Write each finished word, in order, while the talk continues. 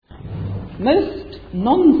Most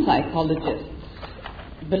non-psychologists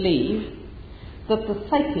believe that the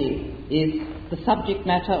psyche is the subject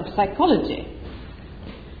matter of psychology,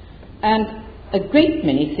 and a great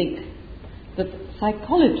many think that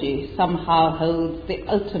psychology somehow holds the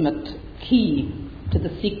ultimate key to the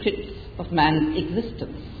secrets of man's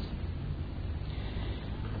existence.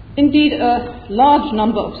 Indeed, a large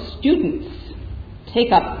number of students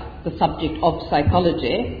take up the subject of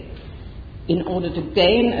psychology in order to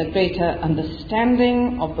gain a greater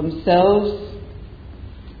understanding of themselves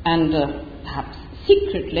and perhaps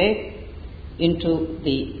secretly into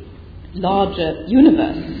the larger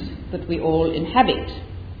universe that we all inhabit.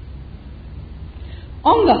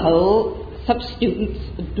 On the whole, such students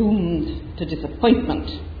are doomed to disappointment.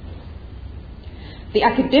 The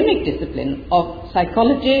academic discipline of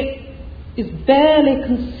psychology is barely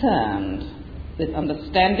concerned with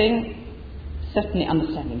certainly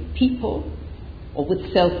understanding people, or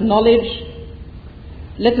with self-knowledge,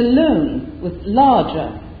 let alone with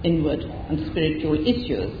larger inward and spiritual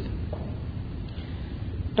issues.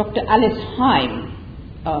 Dr. Alice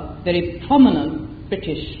Heim, a very prominent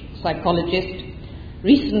British psychologist,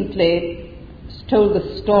 recently told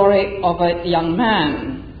the story of a young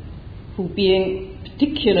man who, being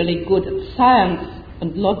particularly good at science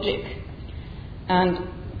and logic and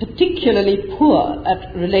particularly poor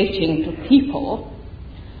at relating to people,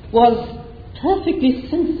 was perfectly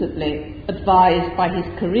sensibly advised by his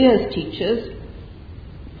careers teachers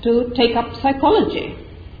to take up psychology.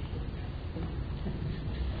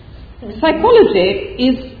 Psychology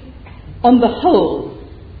is, on the whole,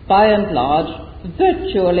 by and large,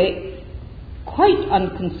 virtually quite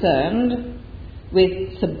unconcerned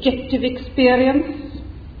with subjective experience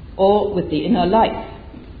or with the inner life.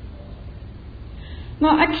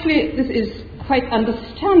 Now, actually, this is quite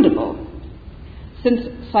understandable, since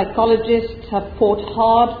psychologists have fought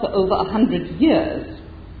hard for over 100 years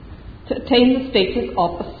to attain the status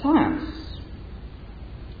of a science.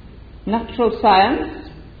 Natural science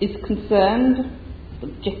is concerned with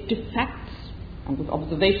objective facts and with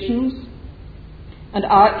observations, and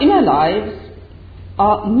our inner lives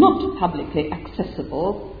are not publicly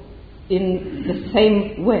accessible in the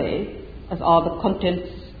same way as are the contents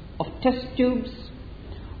of test tubes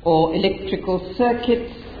or electrical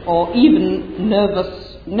circuits or even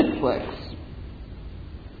nervous networks.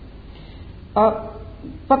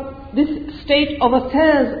 But this state of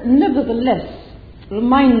affairs nevertheless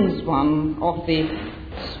reminds one of the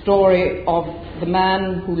story of the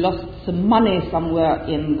man who lost some money somewhere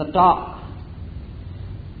in the dark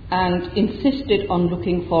and insisted on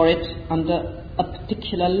looking for it under a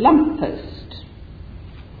particular lamppost.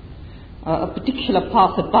 A particular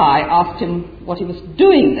passer-by asked him what he was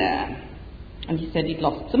doing there, and he said he'd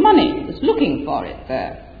lost some money, he was looking for it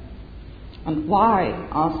there. And why,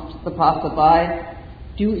 asked the passer-by,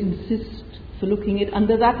 do you insist for looking it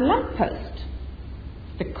under that lamppost?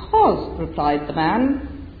 Because, replied the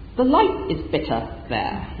man, the light is better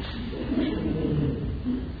there.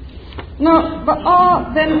 Now, there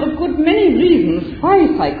are then a good many reasons why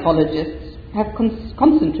psychologists have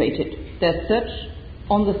concentrated their search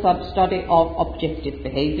on the sub-study of objective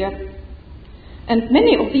behavior, and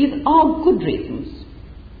many of these are good reasons,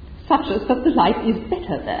 such as that the life is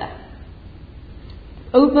better there.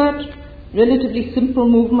 Overt, relatively simple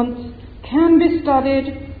movements can be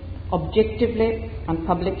studied objectively and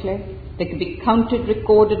publicly. They can be counted,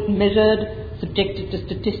 recorded, measured, subjected to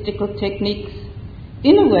statistical techniques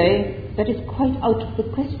in a way that is quite out of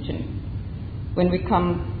the question when we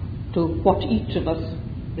come to what each of us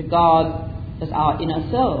regard as our inner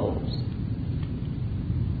selves.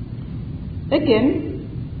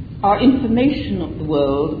 Again, our information of the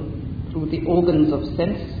world through the organs of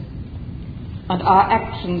sense and our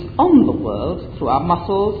actions on the world through our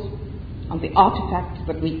muscles and the artifacts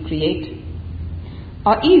that we create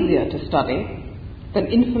are easier to study than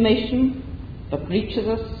information that reaches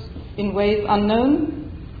us in ways unknown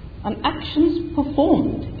and actions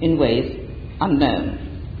performed in ways unknown.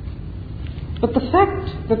 But the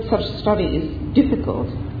fact that such study is difficult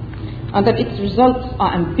and that its results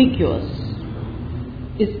are ambiguous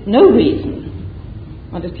is no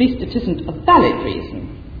reason, and at least it isn't a valid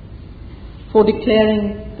reason, for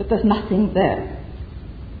declaring that there's nothing there.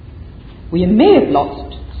 We may have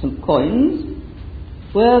lost some coins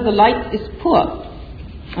where the light is poor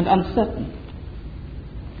and uncertain.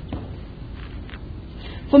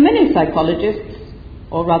 For many psychologists,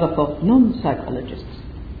 or rather for non-psychologists,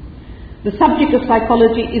 the subject of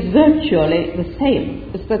psychology is virtually the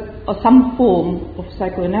same as that of some form of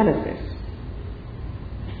psychoanalysis.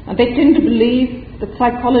 And they tend to believe that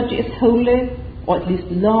psychology is wholly, or at least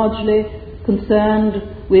largely, concerned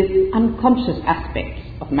with unconscious aspects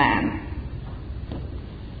of man.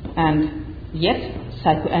 And yet,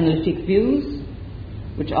 psychoanalytic views,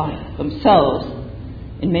 which are themselves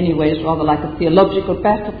in many ways rather like a theological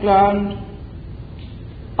battleground,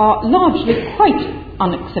 are largely quite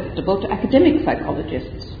unacceptable to academic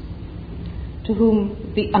psychologists, to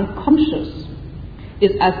whom the unconscious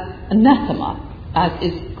is as anathema as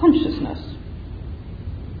is consciousness.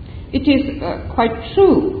 It is quite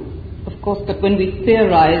true, of course, that when we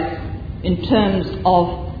theorize in terms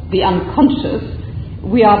of the unconscious,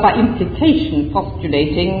 we are by implication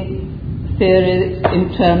postulating theories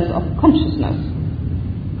in terms of consciousness,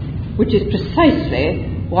 which is precisely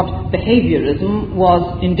what behaviorism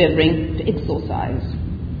was endeavoring to exorcise.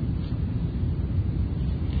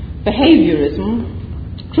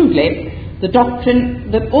 Behaviorism, crudely, the doctrine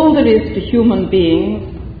that all there is to human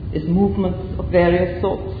beings is movements of various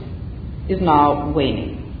sorts, is now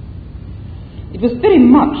waning. It was very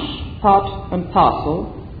much part and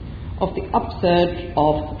parcel of the upsurge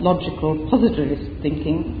of logical positivist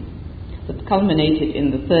thinking that culminated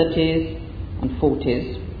in the 30s and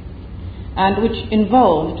 40s, and which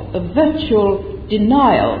involved a virtual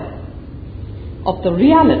denial of the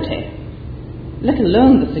reality, let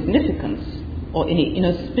alone the significance or any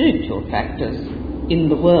inner spiritual factors in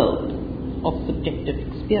the world of subjective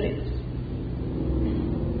experience.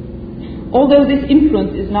 Although this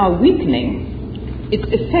influence is now weakening, its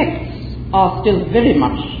effects are still very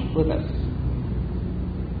much with us.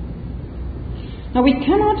 Now, we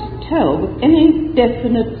cannot tell with any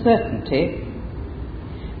definite certainty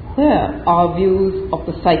where our views of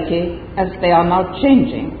the psyche, as they are now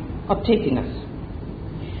changing, are taking us.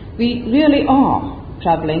 We really are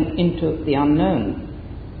travelling into the unknown.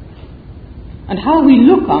 And how we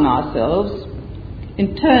look on ourselves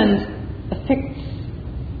in turn affects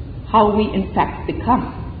how we in fact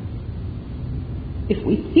become. If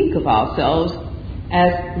we think of ourselves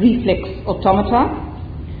as reflex automata,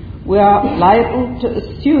 we are liable to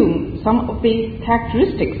assume some of the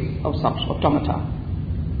characteristics of such automata.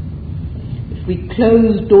 If we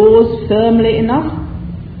close doors firmly enough,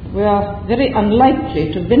 we are very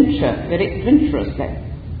unlikely to venture very adventurously.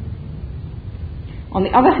 On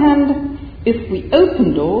the other hand, if we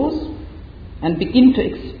open doors and begin to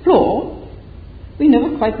explore, we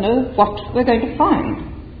never quite know what we're going to find.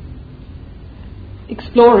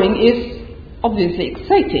 Exploring is obviously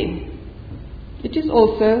exciting. It is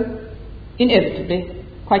also inevitably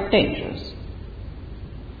quite dangerous.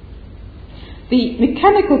 The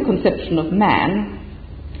mechanical conception of man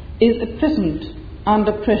is at present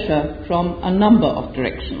under pressure from a number of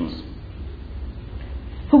directions.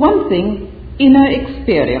 For one thing, inner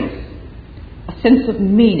experience, a sense of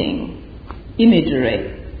meaning,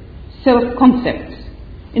 imagery, self-concepts,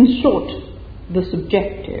 in short, the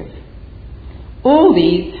subjective. All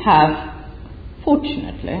these have,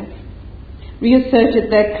 fortunately,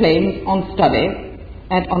 reasserted their claims on study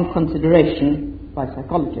and on consideration by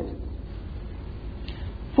psychologists.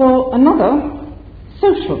 For another,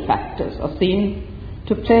 social factors are seen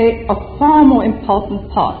to play a far more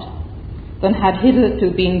important part than had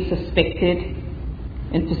hitherto been suspected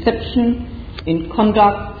in perception, in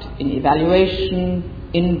conduct, in evaluation,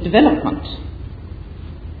 in development.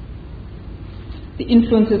 The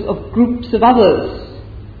influences of groups of others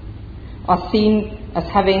are seen as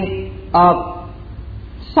having a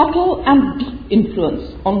subtle and deep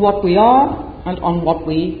influence on what we are and on what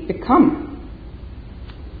we become.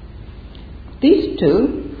 These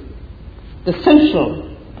two, the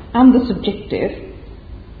social and the subjective,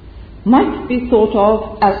 might be thought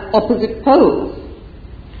of as opposite poles.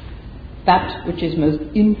 That which is most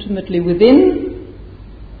intimately within,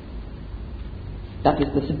 that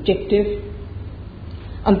is the subjective,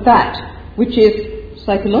 and that which is,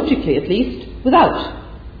 psychologically at least, without,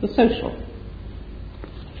 the social.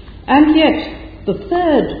 And yet, the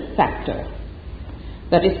third factor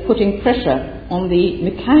that is putting pressure on the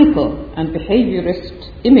mechanical and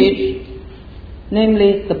behaviorist image,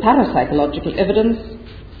 namely the parapsychological evidence,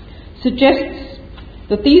 suggests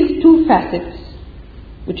that these two facets,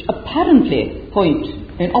 which apparently point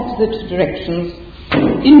in opposite directions,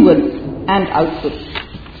 inwards and outwards,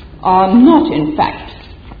 are not in fact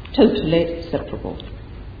totally separable.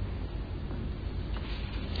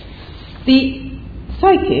 The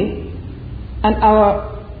psyche and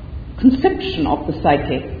our conception of the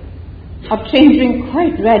psyche are changing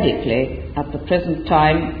quite radically at the present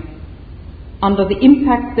time under the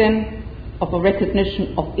impact then of a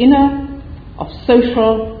recognition of inner, of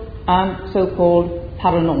social and so-called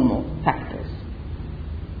paranormal factors.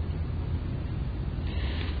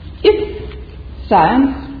 If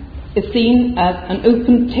science is seen as an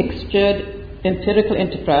open-textured, empirical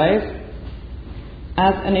enterprise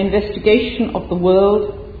as an investigation of the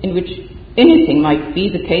world in which anything might be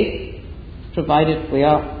the case, provided we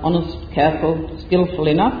are honest, careful, skillful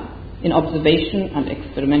enough in observation and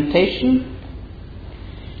experimentation,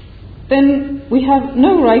 then we have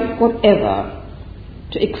no right whatever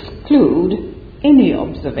to exclude any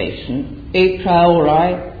observation a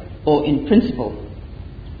priori or in principle.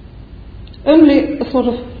 Only a sort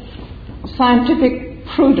of scientific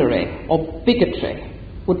prudery or bigotry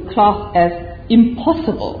would class as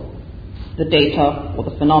impossible the data or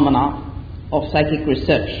the phenomena of psychic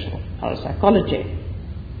research or parapsychology.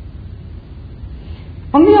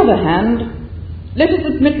 On the other hand, let us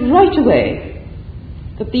admit right away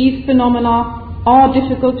that these phenomena are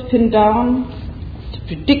difficult to pin down, to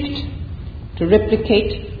predict, to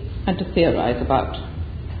replicate, and to theorize about,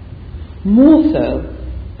 more so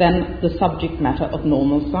than the subject matter of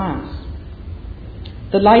normal science.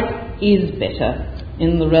 The light is better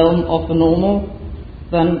in the realm of the normal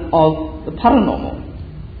than of the paranormal.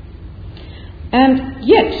 And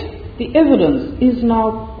yet, the evidence is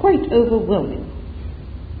now quite overwhelming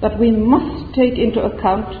that we must take into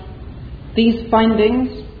account these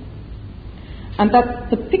findings, and that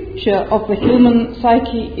the picture of the human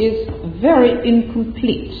psyche is very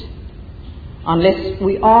incomplete unless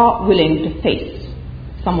we are willing to face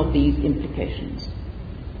some of these implications.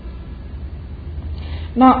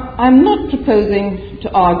 Now, I'm not proposing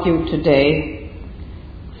to argue today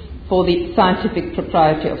for the scientific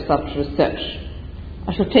propriety of such research.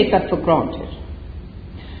 I shall take that for granted.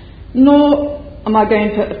 Nor am I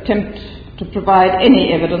going to attempt to provide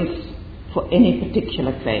any evidence for any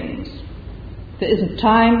particular claims. There isn't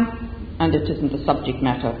time, and it isn't the subject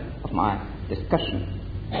matter of my discussion.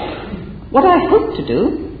 What I hope to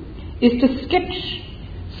do is to sketch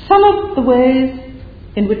some of the ways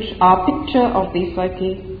in which our picture of the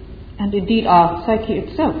psyche, and indeed our psyche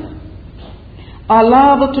itself, are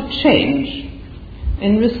liable to change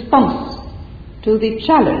in response to the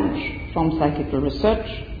challenge from psychical research,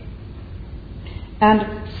 and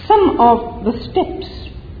some of the steps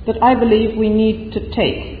that I believe we need to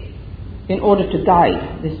take in order to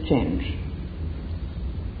guide this change.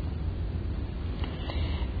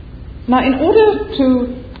 Now, in order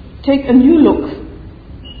to take a new look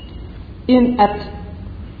at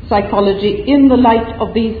psychology in the light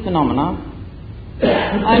of these phenomena,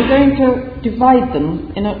 I'm going to divide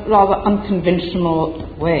them in a rather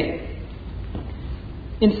unconventional way.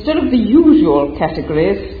 Instead of the usual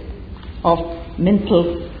categories of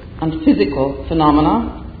mental and physical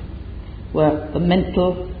phenomena, where the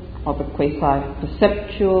mental are the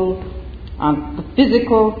quasi-perceptual and the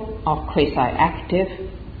physical are quasi-active,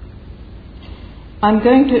 I'm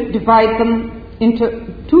going to divide them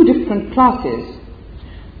into two different classes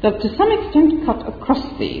that to some extent cut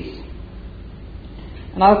across these.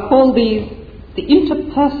 And I'll call these the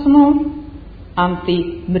interpersonal and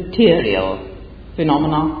the material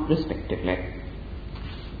phenomena, respectively.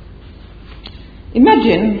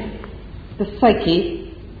 Imagine the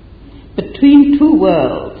psyche between two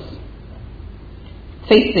worlds,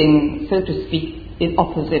 facing, so to speak, in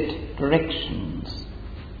opposite directions.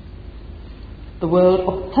 The world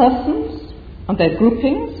of persons and their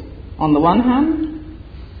groupings on the one hand,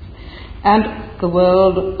 and the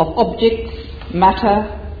world of objects,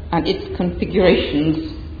 matter, and its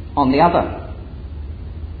configurations on the other.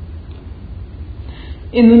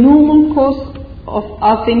 In the normal course of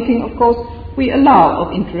our thinking, of course, we allow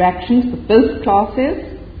of interactions with both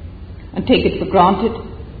classes and take it for granted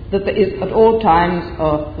that there is at all times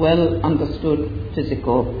a well understood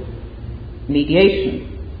physical mediation.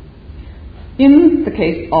 In the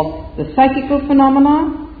case of the psychical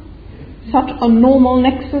phenomena, such a normal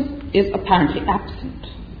nexus is apparently absent.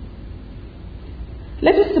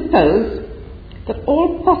 Let us suppose that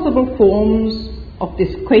all possible forms of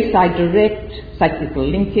this quasi-direct psychical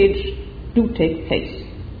linkage do take place.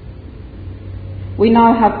 We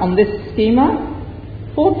now have on this schema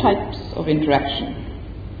 4 types of interaction: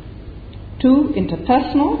 2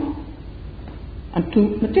 interpersonal and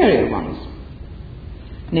 2 material ones,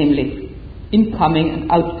 namely incoming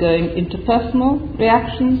and outgoing interpersonal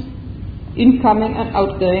reactions, incoming and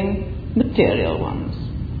outgoing material ones.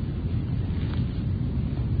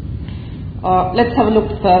 Let's have a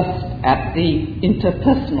look first at the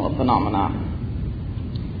interpersonal phenomena.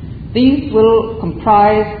 These will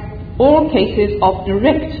comprise all cases of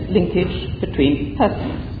direct linkage between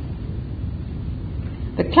persons.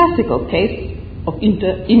 The classical case of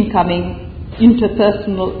incoming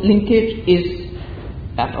interpersonal linkage is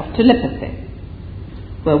that of telepathy,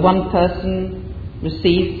 where one person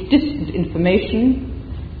receives distant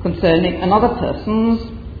information concerning another person's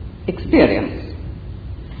experience.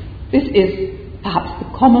 This is perhaps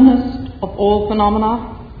the commonest of all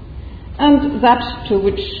phenomena, and that to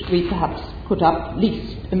which we perhaps put up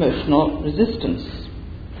least emotional resistance.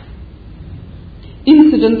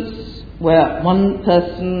 Incidents where one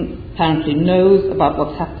person apparently knows about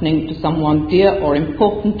what's happening to someone dear or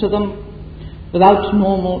important to them without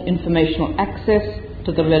normal informational access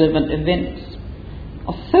to the relevant events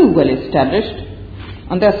are so well established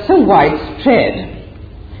and they're so widespread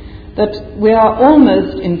that we are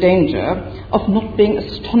almost in danger of not being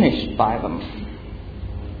astonished by them.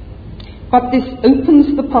 But this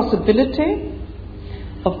opens the possibility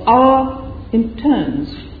of our, in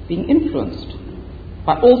turns, being influenced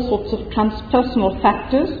by all sorts of transpersonal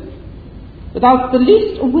factors without the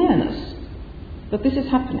least awareness that this is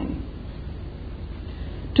happening.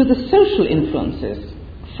 To the social influences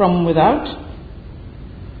from without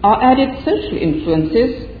are added social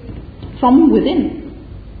influences from within.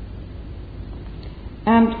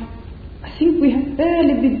 And I think we have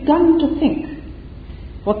barely begun to think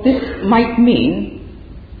what this might mean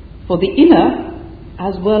for the inner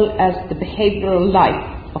as well as the behavioral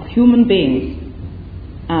life of human beings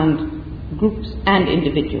and groups and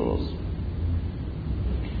individuals.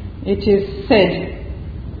 It is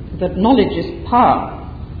said that knowledge is power.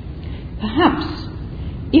 Perhaps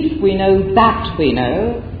if we know that we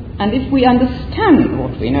know, and if we understand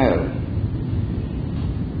what we know,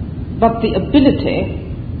 but the ability,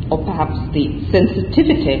 or perhaps the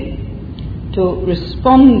sensitivity, to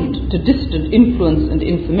respond to distant influence and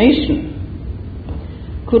information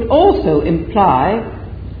could also imply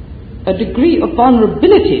a degree of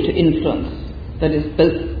vulnerability to influence that is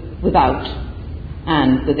both without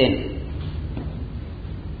and within.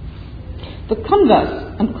 The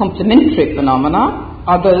converse and complementary phenomena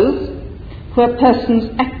are those where persons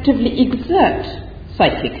actively exert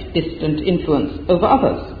psychic distant influence over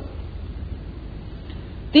others.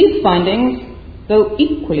 These findings, though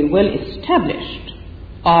equally well established,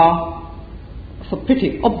 are, for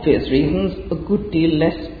pretty obvious reasons, a good deal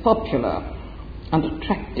less popular and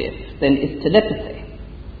attractive than is telepathy.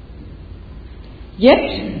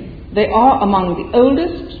 Yet, they are among the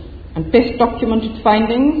oldest and best documented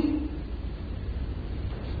findings.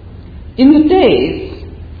 In the days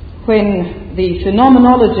when the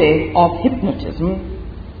phenomenology of hypnotism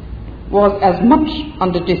was as much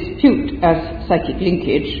under dispute as psychic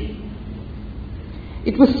linkage,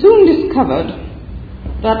 it was soon discovered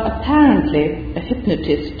that apparently a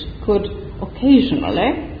hypnotist could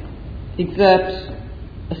occasionally exert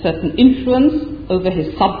a certain influence over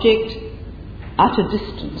his subject at a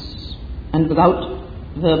distance and without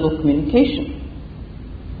verbal communication.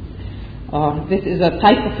 This is a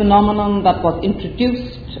type of phenomenon that was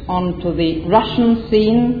introduced onto the Russian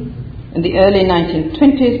scene in the early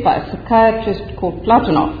 1920s by a psychiatrist called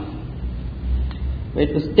Platonov, where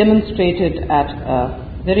it was demonstrated at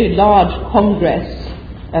a very large congress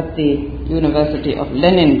at the University of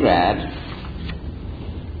Leningrad.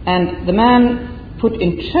 And the man put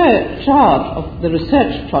in charge of the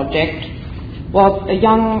research project was a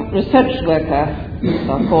young research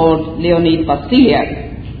worker called Leonid Vasiliev,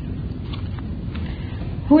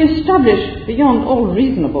 who established beyond all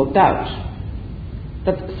reasonable doubt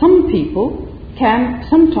that some people can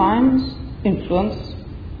sometimes influence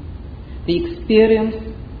the experience,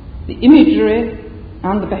 the imagery,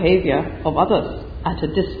 and the behavior of others at a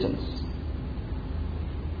distance.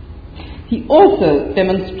 He also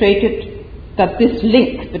demonstrated that this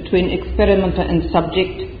link between experimenter and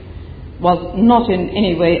subject was not in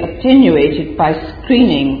any way attenuated by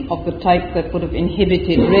screening of the type that would have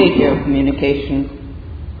inhibited radio communication,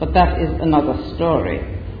 but that is another story.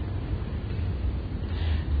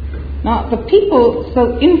 Now, the people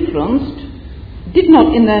so influenced did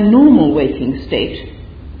not in their normal waking state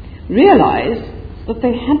realize that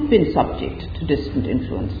they had been subject to distant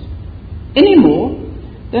influence, any more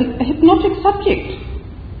than a hypnotic subject,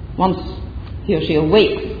 once he or she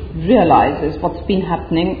awakes, realizes what's been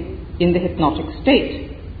happening in the hypnotic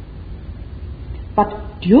state.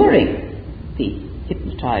 But during the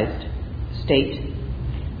hypnotized state,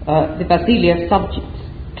 the Vasiliev subjects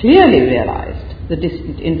clearly realized the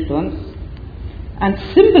distant influence and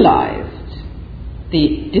symbolized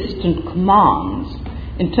the distant commands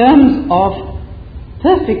in terms of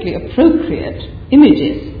perfectly appropriate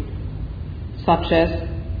images, such as,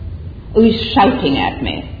 "Oh, he's shouting at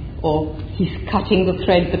me," or "he's cutting the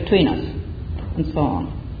thread between us," and so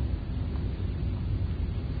on.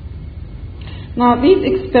 Now, these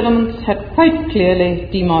experiments had quite clearly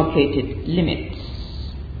demarcated limits.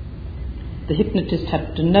 The hypnotist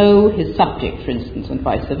had to know his subject, for instance, and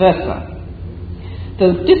vice versa.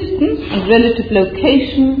 Though distance and relative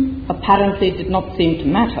location apparently did not seem to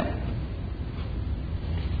matter.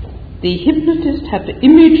 The hypnotist had to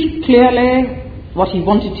image clearly what he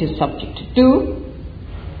wanted his subject to do,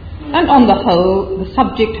 and on the whole, the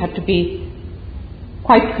subject had to be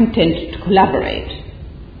quite content to collaborate.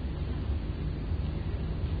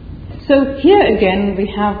 So here again we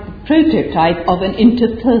have the prototype of an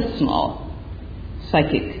interpersonal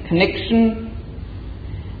psychic connection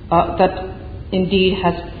that indeed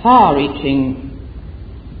has far-reaching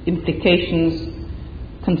implications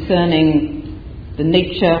concerning the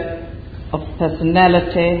nature of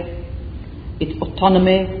personality, its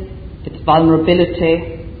autonomy, its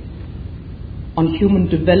vulnerability, on human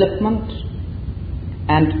development,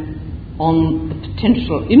 and on the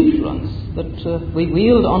potential influence that we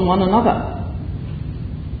wield on one another.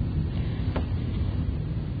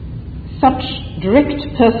 Such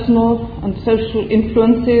direct personal and social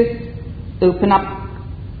influences open up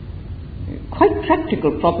quite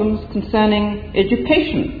practical problems concerning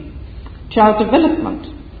education, child development.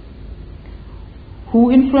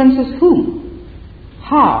 Who influences whom?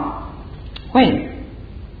 How? When?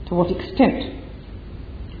 To what extent?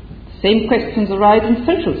 The same questions arise in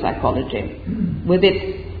social psychology with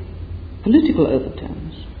its political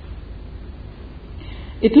overtones.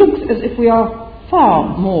 It looks as if we are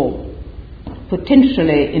far more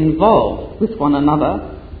potentially involved with one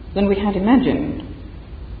another than we had imagined.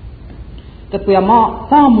 That we are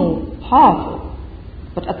far more powerful,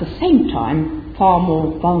 but at the same time far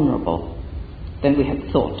more vulnerable than we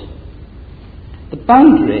had thought. The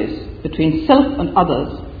boundaries between self and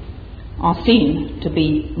others are seen to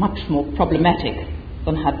be much more problematic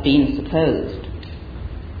than had been supposed.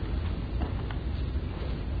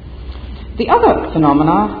 The other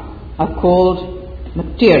phenomena are called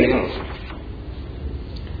materials.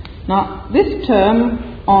 Now, this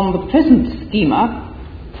term on the present schema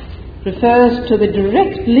refers to the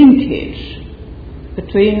direct linkage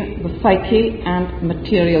between the psyche and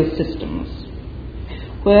material systems,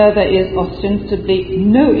 where there is ostensibly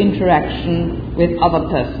no interaction with other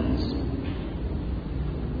persons.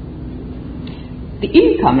 The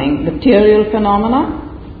incoming material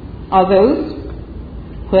phenomena are those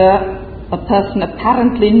where a person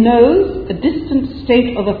apparently knows a distant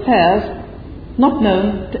state of affairs not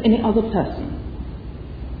known to any other person.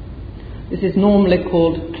 This is normally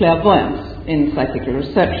called clairvoyance in psychical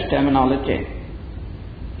research terminology.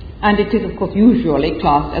 And it is, of course, usually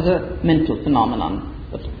classed as a mental phenomenon.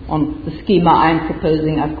 But on the schema I am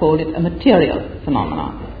proposing, I've called it a material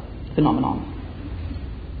phenomenon.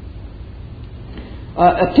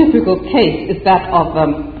 A typical case is that of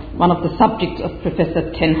one of the subjects of Professor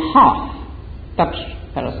Ten Haaf, Dutch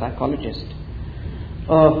parapsychologist,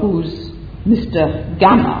 whose Mr.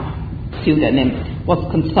 Gamma pseudonym was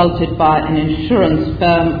consulted by an insurance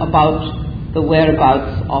firm about the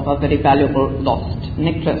whereabouts of a very valuable lost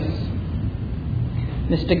necklace.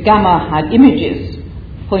 Mr. Gamma had images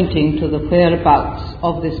pointing to the whereabouts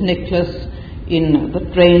of this necklace in the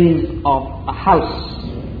drains of a house.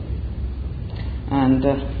 And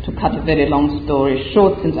to cut a very long story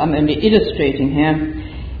short, since I'm only illustrating here,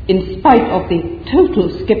 in spite of the total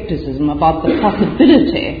skepticism about the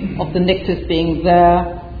possibility of the necklace being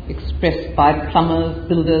there, expressed by plumbers,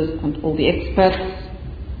 builders, and all the experts,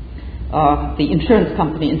 the insurance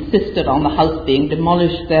company insisted on the house being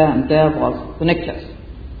demolished there, and there was the necklace.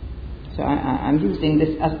 So I'm using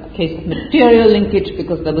this as a case of material linkage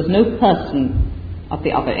because there was no person at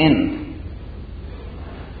the other end.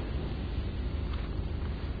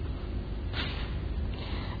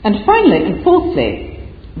 And finally, and fourthly,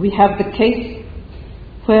 we have the case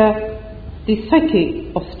where the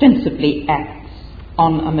psyche ostensibly acts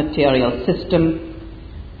on a material system,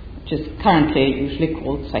 which is currently usually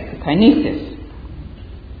called psychokinesis.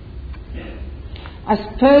 I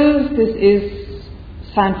suppose this is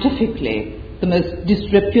scientifically the most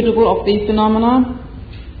disreputable of these phenomena.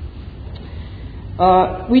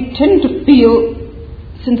 We tend to feel,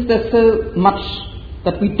 since there's so much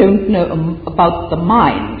that we don't know about the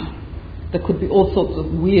mind, there could be all sorts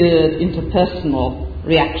of weird interpersonal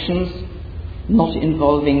reactions not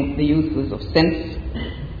involving the uses of sense.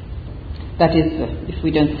 That is, if we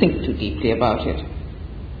don't think too deeply about it.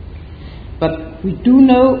 But we do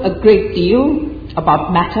know a great deal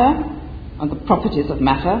about matter and the properties of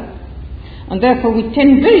matter, and therefore we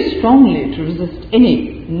tend very strongly to resist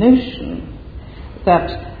any notion that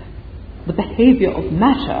the behavior of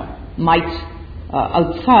matter might,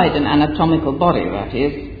 outside an anatomical body, that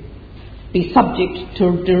is, be subject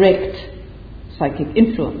to direct psychic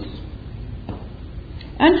influence.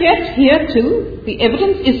 And yet, here too, the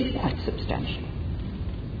evidence is quite substantial.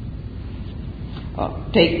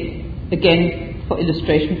 Take, again, for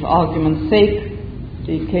illustration, for argument's sake,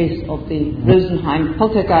 the case of the Rosenheim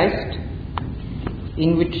poltergeist,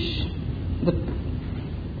 in which the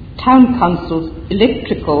town council's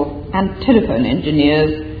electrical and telephone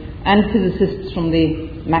engineers and physicists from the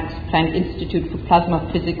Max Planck Institute for Plasma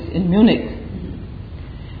Physics in Munich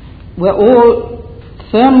were all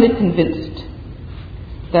firmly convinced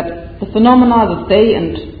that the phenomena that they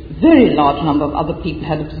and a very large number of other people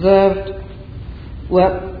had observed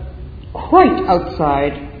were quite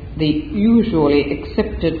outside the usually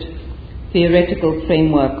accepted theoretical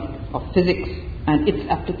framework of physics and its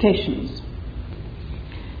applications.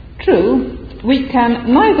 True, we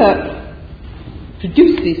can neither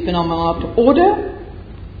reduce these phenomena to order,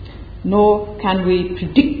 nor can we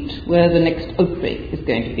predict where the next outbreak is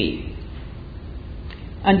going to be.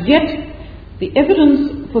 And yet, the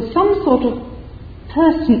evidence for some sort of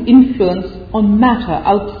person influence on matter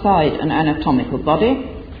outside an anatomical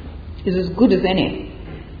body is as good as any.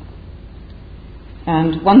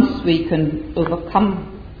 And once we can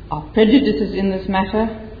overcome our prejudices in this matter,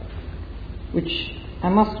 which I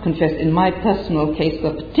must confess in my personal case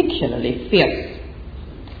were particularly fierce,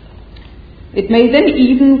 it may then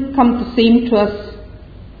even come to seem to us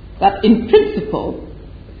that in principle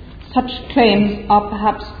such claims are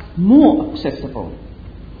perhaps more accessible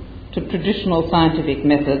to traditional scientific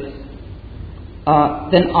methods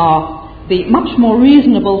than are the much more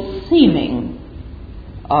reasonable seeming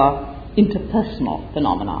interpersonal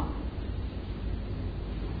phenomena.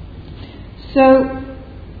 So,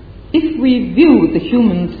 if we view the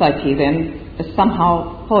human psyche then as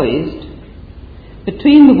somehow poised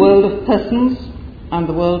between the world of persons and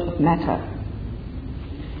the world of matter,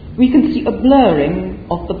 we can see a blurring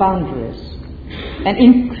of the boundaries, an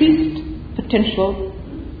increased potential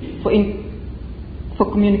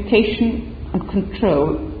for communication and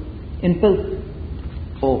control in both,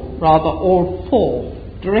 or rather all four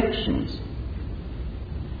directions.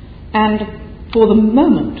 And for the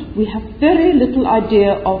moment, we have very little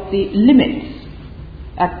idea of the limits,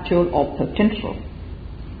 actual or potential.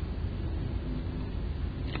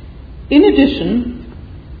 In addition,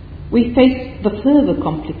 we face the further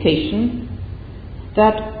complication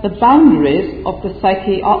that the boundaries of the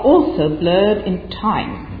psyche are also blurred in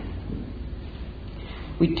time.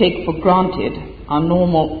 We take for granted our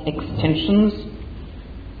normal extensions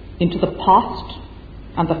into the past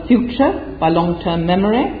and the future by long-term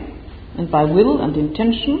memory and by will and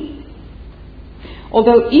intention,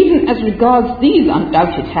 although even as regards these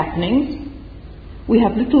undoubted happenings, we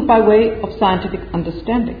have little by way of scientific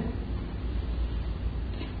understanding.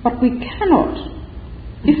 But we cannot,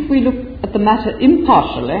 if we look at the matter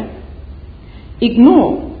impartially,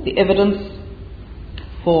 ignore the evidence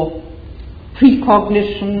for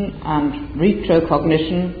precognition and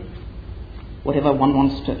retrocognition, whatever one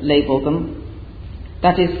wants to label them,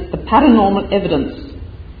 that is, the paranormal evidence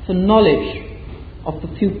for knowledge of the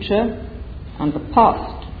future and the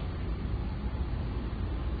past.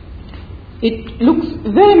 It looks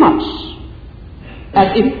very much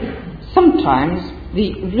as if sometimes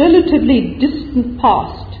the relatively distant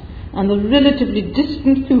past and the relatively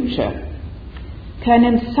distant future can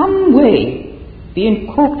in some way be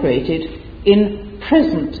incorporated in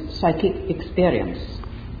present psychic experience.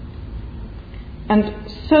 And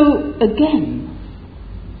so again,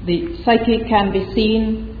 the psyche can be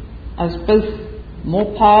seen as both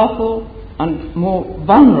more powerful and more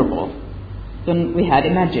vulnerable than we had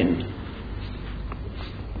imagined.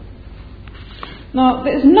 Now,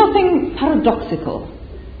 there is nothing paradoxical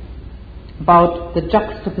about the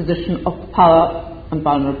juxtaposition of power and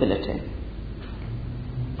vulnerability.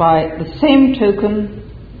 By the same token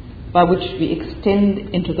by which we extend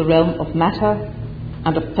into the realm of matter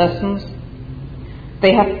and of persons,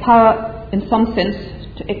 they have power in some sense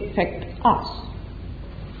to affect us.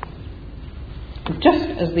 Just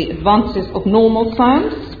as the advances of normal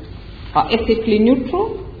science are ethically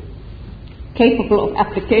neutral, capable of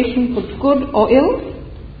application for good or ill,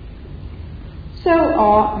 so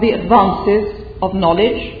are the advances of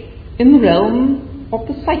knowledge in the realm of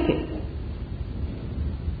the psychic.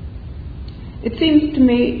 It seems to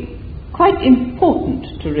me quite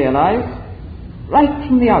important to realize, right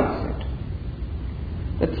from the outset,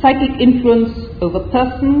 that psychic influence over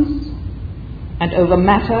persons and over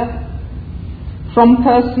matter, from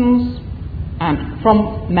persons and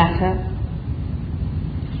from matter,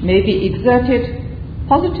 may be exerted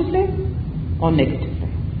positively or negatively,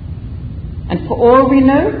 and for all we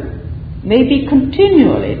know, may be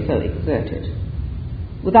continually so exerted,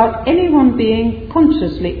 without anyone being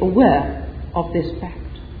consciously aware of this fact.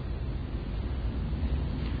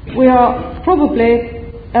 We are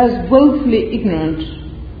probably as woefully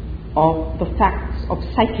ignorant of the facts of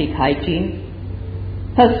psychic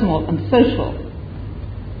hygiene, personal and social,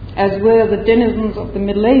 as were the denizens of the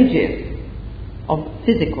Middle Ages of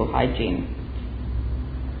physical hygiene.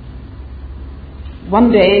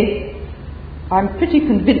 One day, I'm pretty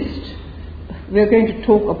convinced we're going to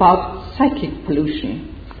talk about psychic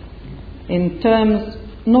pollution in terms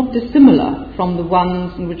not dissimilar from the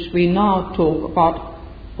ones in which we now talk about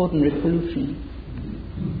ordinary pollution.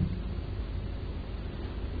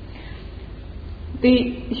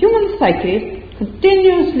 The human psyche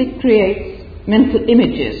continuously creates mental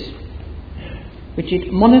images which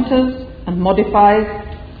it monitors and modifies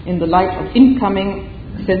in the light of incoming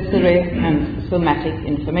sensory and somatic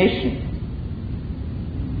information.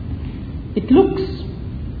 It looks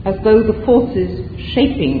as though the forces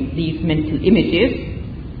shaping these mental images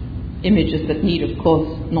that need, of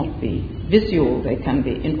course, not be visual, they can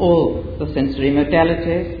be in all the sensory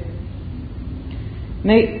modalities,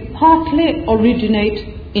 may partly originate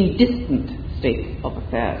in distant states of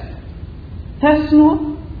affairs,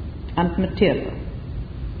 personal and material.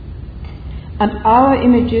 And our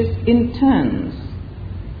images in turns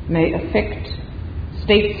may affect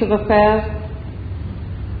states of affairs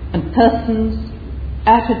and persons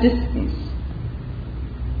at a distance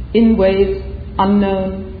in ways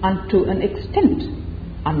unknown and to an extent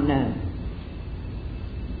unknown.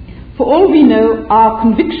 For all we know, our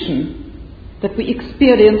conviction that we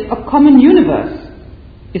experience a common universe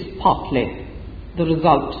is partly the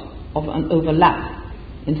result of an overlap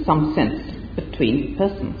in some sense between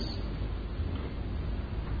persons.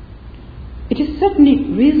 It is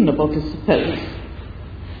certainly reasonable to suppose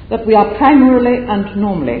that we are primarily and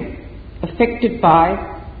normally affected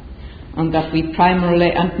by, and that we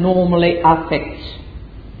primarily and normally affect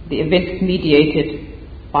the events mediated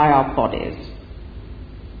by our bodies.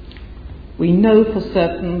 We know for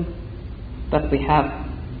certain that we have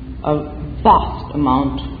a vast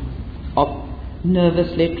amount of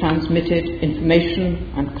nervously transmitted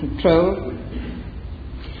information and control,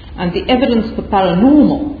 and the evidence for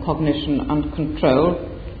paranormal cognition and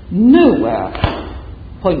control nowhere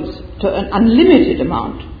points to an unlimited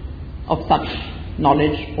amount of such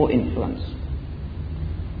knowledge or influence.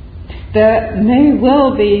 There may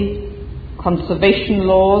well be conservation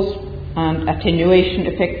laws and attenuation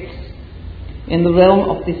effects in the realm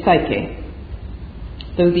of the psyche,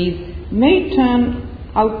 though these may turn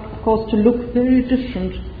out, of course, to look very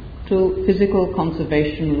different to physical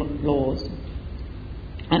conservation laws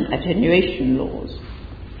and attenuation laws.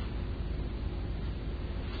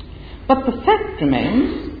 But the fact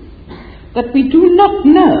remains that we do not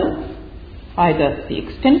know either the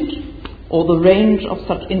extent or the range of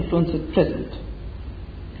such influence at present,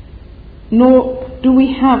 nor do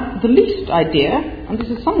we have the least idea, and this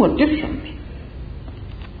is somewhat different,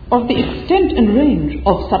 of the extent and range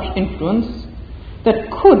of such influence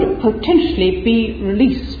that could potentially be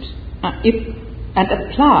released and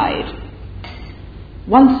applied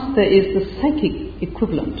once there is the psychic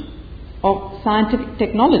equivalent of scientific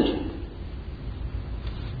technology.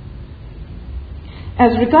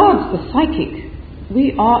 As regards the psychic,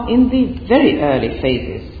 we are in the very early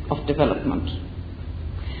phases of development.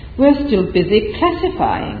 We're still busy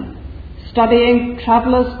classifying, studying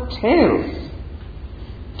travellers' tales,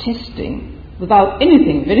 testing without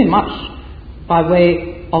anything very much by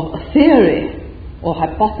way of a theory or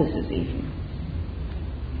hypothesis even.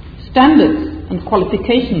 Standards and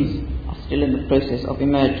qualifications are still in the process of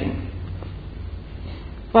emerging.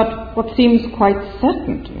 But what seems quite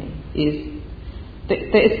certain to me is that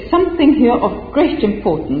there is something here of great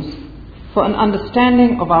importance for an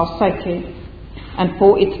understanding of our psyche and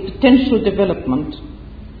for its potential development,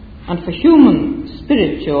 and for human,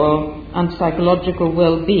 spiritual and psychological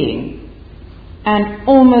well-being, and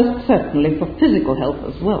almost certainly for physical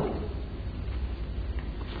health as well.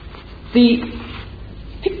 The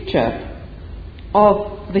picture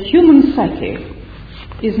of the human psyche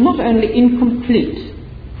is not only incomplete,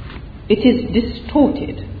 it is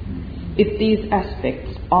distorted if these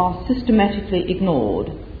aspects are systematically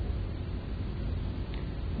ignored.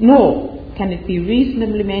 Nor can it be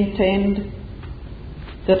reasonably maintained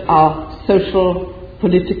that our social,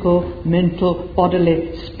 political, mental,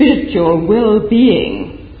 bodily, spiritual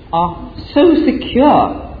well-being are so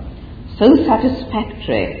secure, so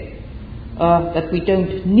satisfactory, that we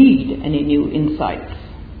don't need any new insights.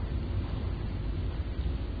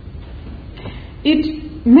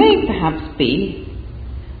 It may perhaps be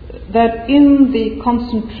that in the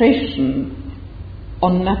concentration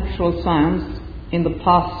on natural science in the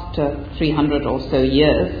past 300 or so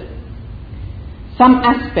years, some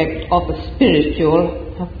aspect of the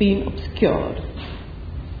spiritual have been obscured.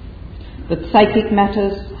 that psychic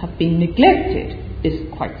matters have been neglected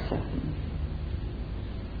is quite certain.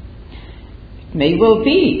 It may well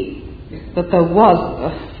be that there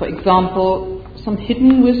was, for example, some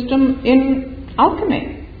hidden wisdom in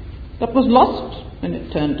alchemy that was lost when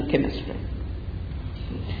it turned to chemistry.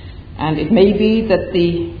 And it may be that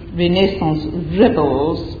the Renaissance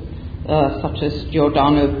rebels, such as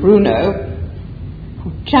Giordano Bruno,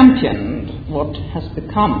 who championed what has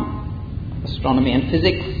become astronomy and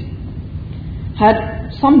physics, had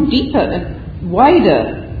some deeper and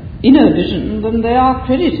wider inner vision than they are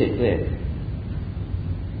credited with.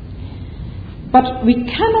 But we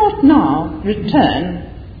cannot now return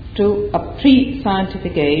to a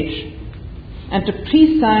pre-scientific age and to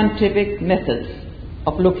pre-scientific methods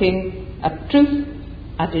of looking at truth,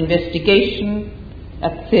 at investigation,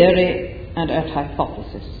 at theory, and at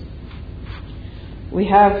hypothesis. We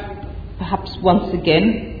have perhaps once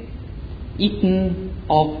again eaten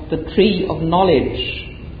of the tree of knowledge,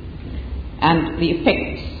 and the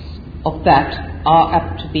effects of that are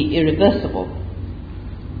apt to be irreversible.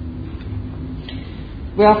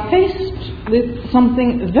 We are faced with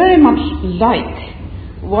something very much like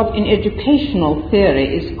what in educational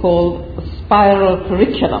theory is called a spiral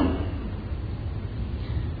curriculum.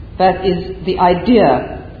 That is the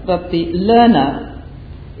idea that the learner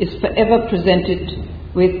is forever presented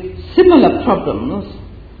with similar problems,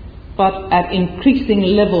 but at increasing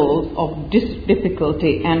levels of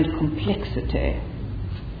difficulty and complexity.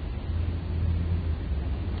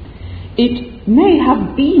 It may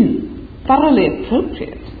have been thoroughly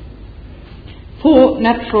appropriate for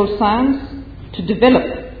natural science to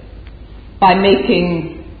develop by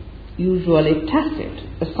making usually tacit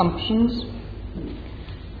assumptions,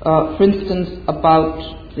 for instance, about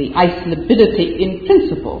the isolability in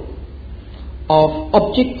principle of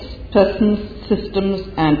objects, persons, systems,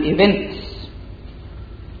 and events.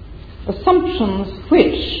 Assumptions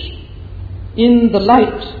which, in the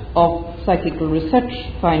light of psychical research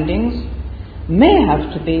findings, may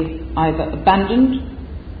have to be either abandoned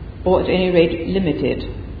or at any rate limited.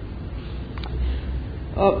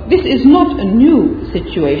 This is not a new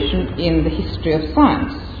situation in the history of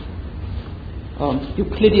science.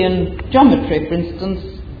 Euclidean geometry, for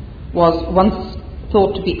instance, was once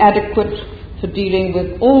thought to be adequate for dealing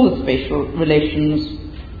with all the spatial relations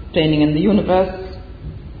obtaining in the universe,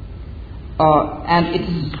 and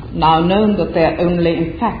it's now known that they're only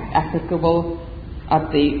in fact applicable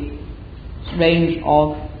at the range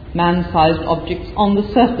of man-sized objects on the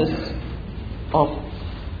surface of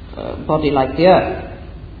a body like the Earth,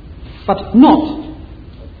 but not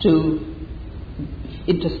to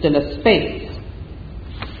interstellar space.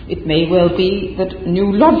 It may well be that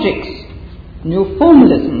new logics, new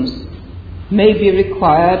formalisms may be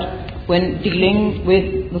required when dealing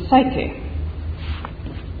with the psyche.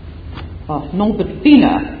 Norbert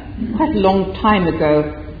Wiener, quite a long time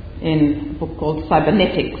ago in a book called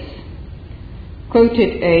Cybernetics,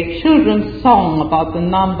 quoted a children's song about the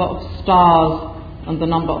number of stars and the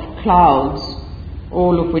number of clouds,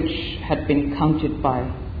 all of which had been counted by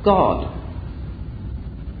God.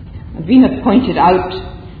 And Wiener pointed out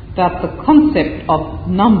that the concept of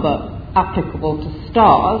number applicable to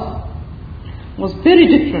stars was very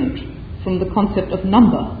different from the concept of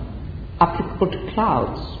number applicable to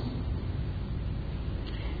clouds.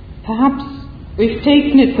 Perhaps we've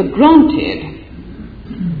taken it for granted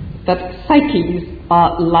that psyches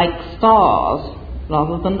are like stars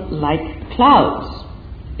rather than like clouds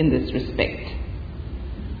in this respect.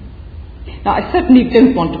 Now, I certainly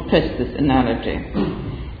don't want to press this analogy,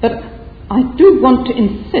 but I do want to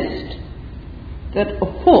insist that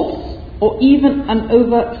a false or even an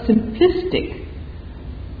over-simplistic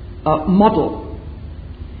model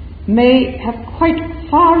may have quite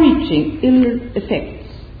far-reaching ill effects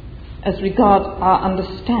as regards our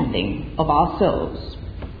understanding of ourselves.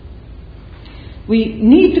 We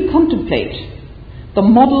need to contemplate the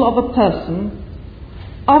model of a person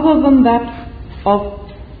other than that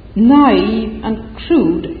of naive and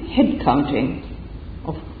crude head-counting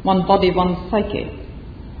of one body, one psyche,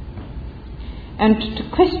 and to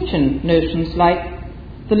question notions like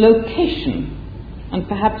the location and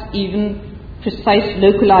perhaps even precise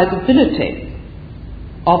localizability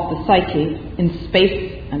of the psyche in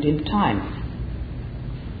space and in time.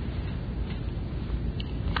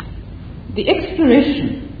 The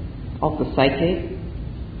exploration of the psyche,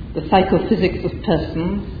 the psychophysics of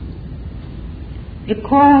persons,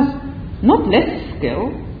 requires not less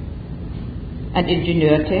skill and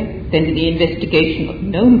ingenuity than the investigation of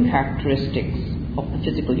known characteristics of the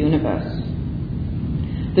physical universe.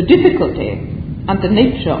 The difficulty and the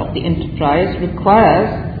nature of the enterprise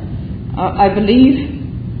requires, I believe,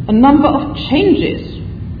 a number of changes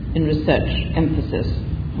in research emphasis,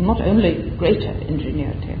 and not only greater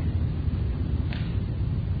ingenuity.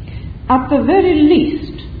 At the very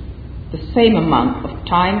least, the same amount of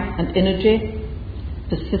time and energy,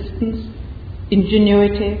 persistence,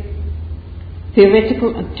 ingenuity,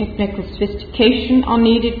 theoretical and technical sophistication are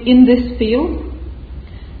needed in this field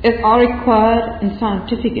as are required in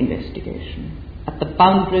scientific investigation at the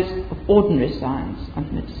boundaries of ordinary science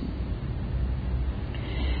and medicine.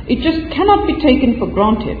 It just cannot be taken for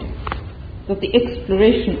granted that the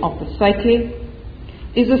exploration of the psyche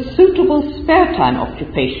is a suitable spare time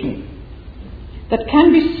occupation that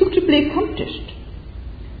can be suitably accomplished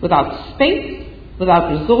without space,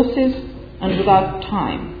 without resources, and without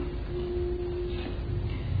time.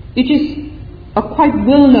 It is a quite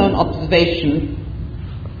well-known observation,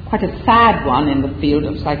 quite a sad one in the field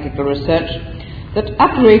of psychical research, that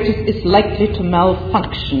apparatus is likely to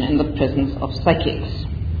malfunction in the presence of psychics.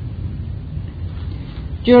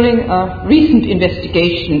 During a recent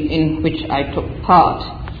investigation in which I took part,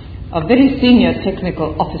 a very senior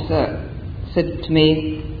technical officer said to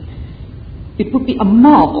me, "It would be a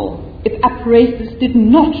marvel if apparatus did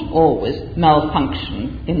not always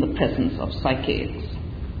malfunction in the presence of psychics."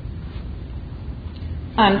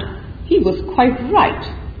 And he was quite right.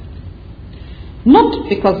 Not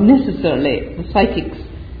because necessarily the psychics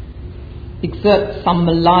exert some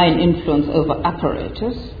malign influence over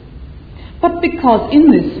apparatus, but because in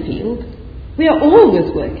this field we are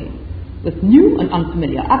always working with new and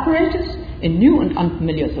unfamiliar apparatus in new and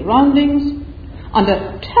unfamiliar surroundings,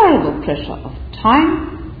 under terrible pressure of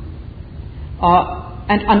time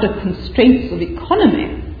and under constraints of economy,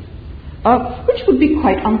 which would be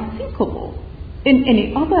quite unthinkable in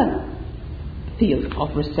any other field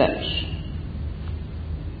of research.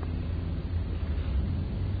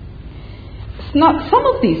 Now, some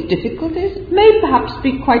of these difficulties may perhaps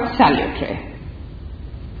be quite salutary,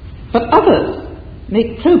 but others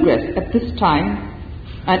make progress at this time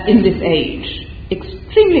and in this age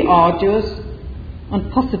extremely arduous and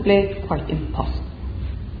possibly quite impossible.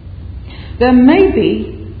 There may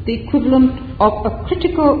be the equivalent of a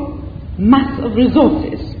critical mass of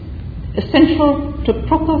resources essential to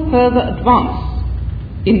proper further advance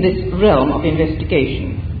in this realm of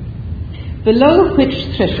investigation, below which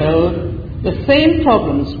threshold the same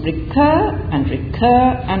problems recur and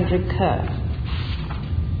recur and recur.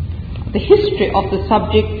 The history of the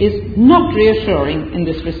subject is not reassuring in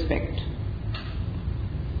this respect.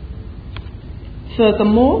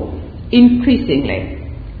 Furthermore,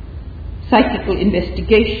 increasingly, psychical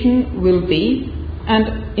investigation will be,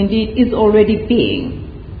 and indeed is already being,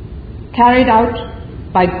 carried out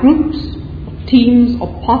by groups, teams, or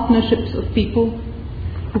partnerships of people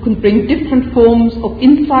who can bring different forms of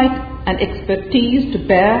insight and expertise to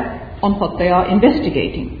bear on what they are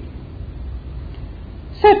investigating.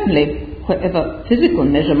 Certainly, wherever physical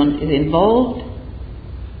measurement is involved,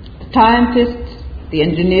 the scientists, the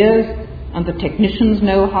engineers, and the technicians'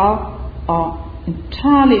 know-how are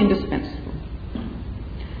entirely indispensable.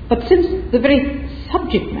 But since the very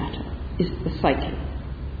subject matter is the psyche,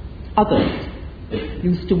 others,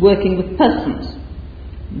 used to working with persons,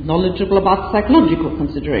 knowledgeable about psychological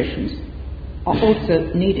considerations, are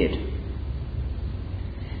also needed.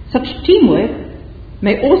 Such teamwork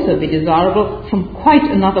may also be desirable from quite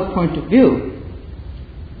another point of view.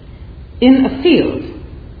 In a field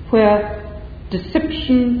where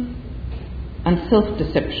deception and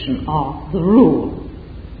self-deception are the rule,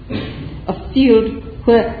 a field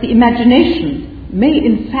where the imagination may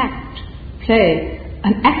in fact play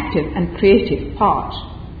an active and creative part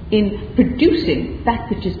in producing that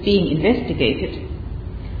which is being investigated,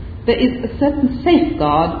 there is a certain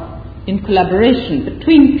safeguard in collaboration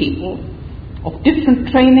between people of different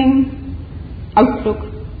training, outlook,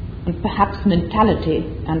 and perhaps mentality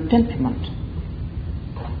and temperament.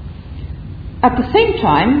 At the same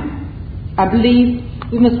time, I believe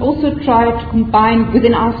we must also try to combine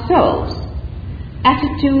within ourselves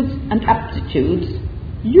attitudes and aptitudes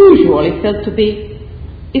usually felt to be,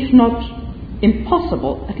 if not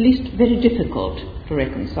impossible, at least very difficult to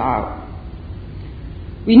reconcile.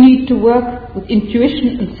 We need to work with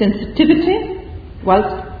intuition and sensitivity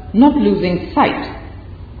whilst not losing sight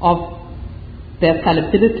of their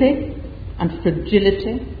fallibility and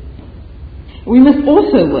fragility. We must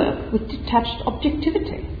also work with detached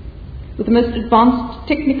objectivity, with the most advanced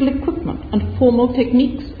technical equipment and formal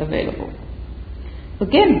techniques available.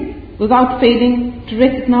 Again, without failing to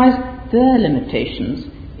recognize their limitations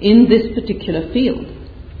in this particular field.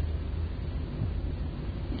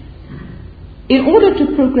 In order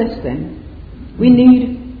to progress then, we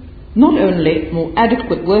need not only more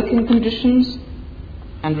adequate working conditions,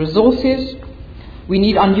 and resources. We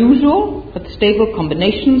need unusual but stable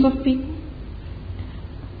combinations of people.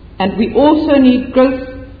 And we also need growth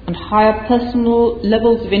and higher personal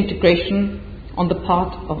levels of integration on the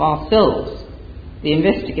part of ourselves, the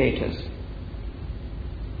investigators.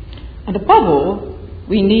 And above all,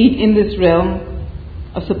 we need in this realm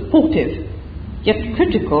a supportive yet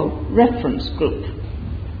critical reference group,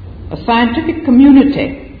 a scientific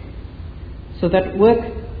community, so that work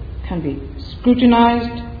can be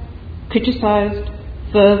scrutinized, criticized,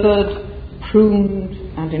 furthered, pruned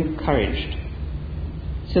and encouraged,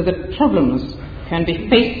 so that problems can be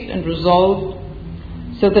faced and resolved,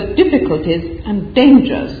 so that difficulties and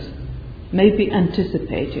dangers may be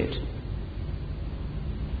anticipated.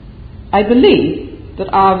 I believe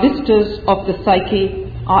that our vistas of the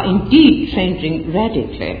psyche are indeed changing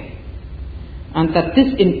radically, and that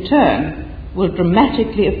this in turn will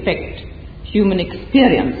dramatically affect human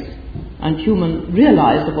experience and human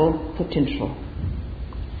realizable potential.